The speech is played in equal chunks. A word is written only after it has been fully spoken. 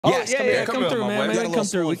Yes, yeah, come through, man. Come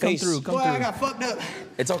through. We come through. Boy, I got fucked up.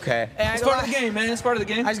 It's okay. It's part of the game, man. It's part of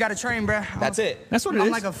the game. I just got to train, bro. That's it. That's what it is.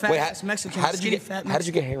 I'm like a fat Mexican. How did you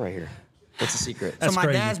get hair right here? What's the secret? So my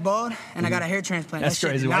dad's bald, and I got a hair transplant. That's that shit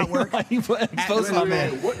crazy. did not work. Why you expose my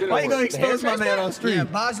man? Why you gonna expose my man on stream? Yeah,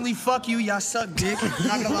 Bosley, fuck you. Y'all suck dick.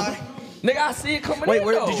 Not gonna lie. Nigga, I see it coming in.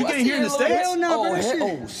 Wait, did you get it here in the States? Hell no, bro.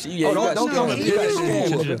 Oh, see, yeah. Don't tell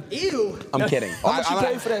him. Ew. I'm kidding. How much you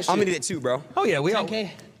pay for that shit? I'm gonna need it too, bro. Oh yeah, we all. 10K.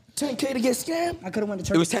 10K to get scammed? I could have went to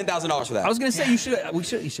Turkey. It was $10,000 for that. I was gonna say you should have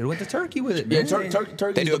went to Turkey with it. Man. Yeah,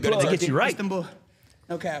 Turkey. They do a good They get you right. Istanbul.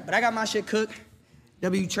 No cap. But I got my shit cooked.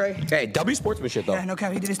 W Trey. Hey, W sportsmanship though. Yeah, no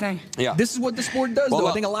cap. He did his thing. Yeah. This is what the sport does, though.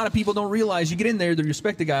 I think a lot of people don't realize you get in there, they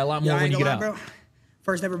respect the guy a lot more when you get out. Bro.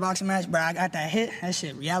 First ever boxing match, bro. I got that hit. That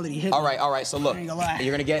shit reality hit. All right. So look, I ain't gonna lie.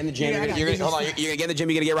 you're gonna get in the gym. Yeah, you're gonna get in the gym.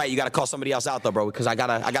 You're gonna get right. You gotta call somebody else out though, bro, because I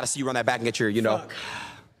gotta see you run that back and get your, you know.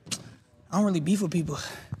 Fuck. I don't really beef with people.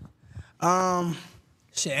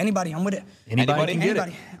 Shit, anybody, I'm with it. Anybody?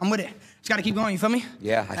 Anybody, I'm with it. Just gotta keep going. You feel me?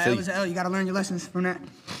 Yeah, I feel L is L. You gotta learn your lessons from that.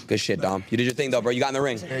 Good shit, Dom. You did your thing though, bro. You got in the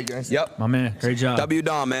ring. Yep. My man, great job. W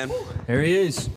Dom, man. There he is.